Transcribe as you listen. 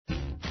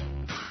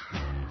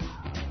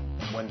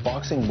When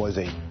boxing was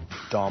a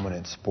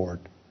dominant sport,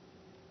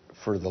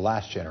 for the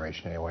last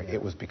generation anyway,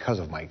 it was because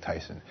of Mike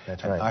Tyson.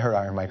 That's and right. I heard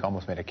Iron Mike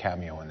almost made a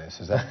cameo in this.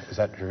 Is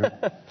that true?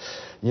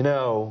 You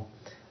know,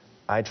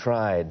 I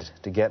tried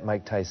to get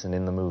Mike Tyson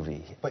in the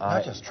movie. But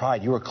not just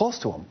tried, you were close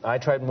to him. I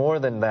tried more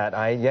than that.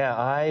 I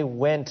got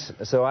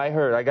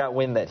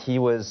wind that he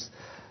was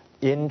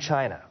in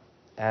China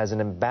as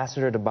an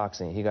ambassador to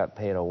boxing. He got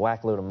paid a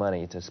whack load of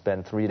money to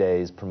spend 3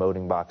 days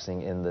promoting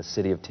boxing in the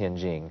city of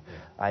Tianjin.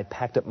 I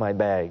packed up my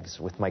bags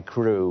with my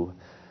crew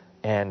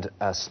and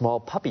a small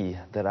puppy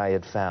that I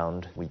had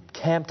found. We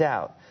camped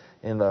out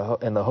in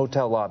the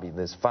hotel lobby,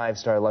 this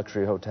 5-star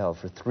luxury hotel,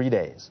 for 3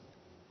 days.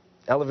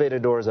 Elevator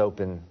doors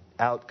open,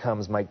 out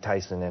comes Mike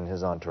Tyson and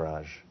his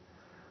entourage.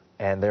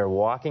 And they're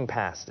walking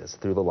past us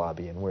through the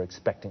lobby, and we're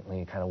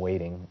expectantly kind of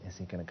waiting, is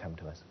he going to come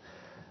to us?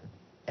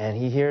 And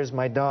he hears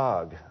my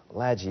dog,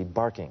 Ladji,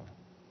 barking.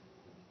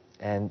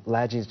 And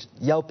Ladji's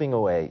yelping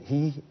away.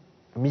 He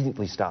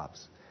immediately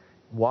stops,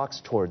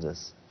 walks towards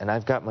us, and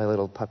I've got my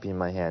little puppy in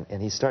my hand,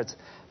 and he starts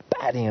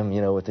batting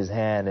him, with his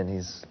hand, and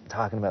he's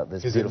talking about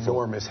this his beautiful...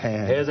 enormous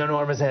hand. His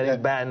enormous hand. Yeah.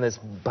 He's batting this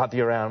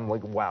puppy around. I'm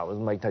like, wow, this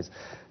is Mike Tyson.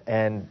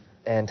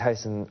 And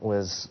Tyson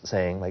was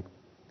saying,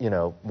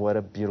 what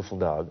a beautiful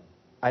dog.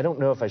 I don't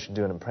know if I should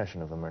do an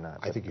impression of him or not.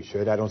 I think you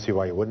should. I don't see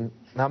why you wouldn't.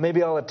 Now,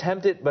 maybe I'll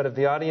attempt it, but if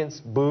the audience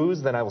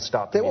boos, then I will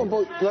stop. They won't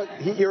boo. Look,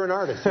 you're an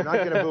artist. You're not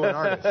going to boo an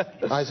artist.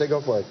 I say go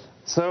for it.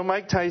 So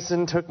Mike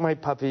Tyson took my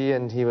puppy,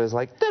 and he was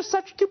like, "There's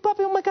such a cute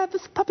puppy! Oh my God,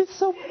 this puppy's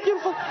so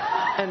beautiful!"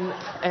 And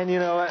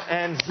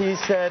he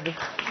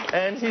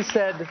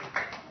said,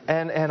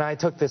 and I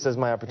took this as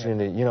my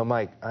opportunity.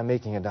 Mike, I'm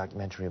making a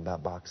documentary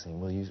about boxing.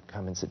 Will you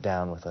come and sit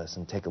down with us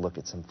and take a look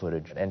at some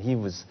footage? And he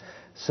was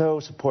so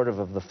supportive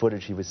of the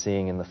footage he was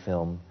seeing in the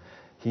film.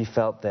 He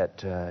felt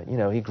that,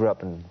 he grew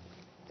up in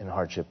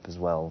hardship as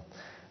well,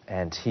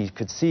 and he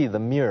could see the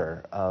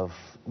mirror of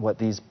what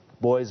these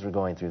boys were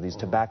going through, these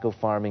tobacco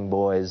farming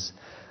boys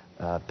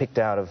picked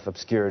out of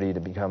obscurity to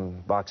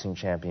become boxing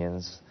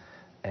champions,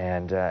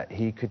 and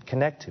he could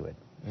connect to it.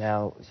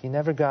 Now, he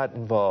never got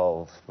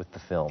involved with the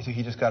film. So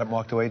he just got up and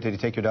walked away? Did he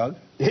take your dog?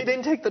 He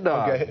didn't take the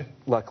dog, okay.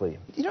 Luckily.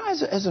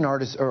 As an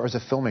artist or as a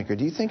filmmaker,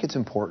 do you think it's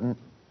important,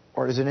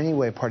 or is it in any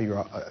way part of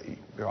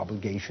your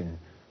obligation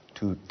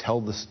to tell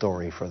the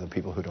story for the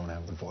people who don't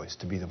have the voice,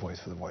 to be the voice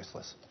for the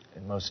voiceless?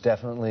 And most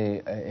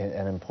definitely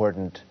an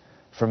important,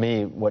 for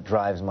me, what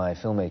drives my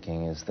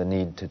filmmaking is the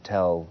need to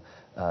tell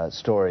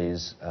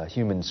stories,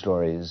 human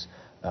stories.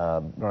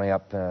 Growing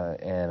up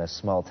in a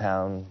small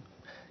town,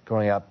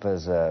 growing up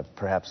as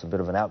perhaps a bit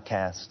of an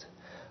outcast,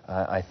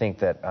 I think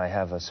that I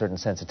have a certain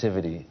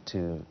sensitivity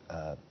to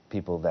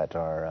people that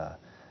are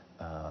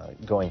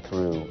going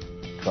through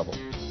trouble.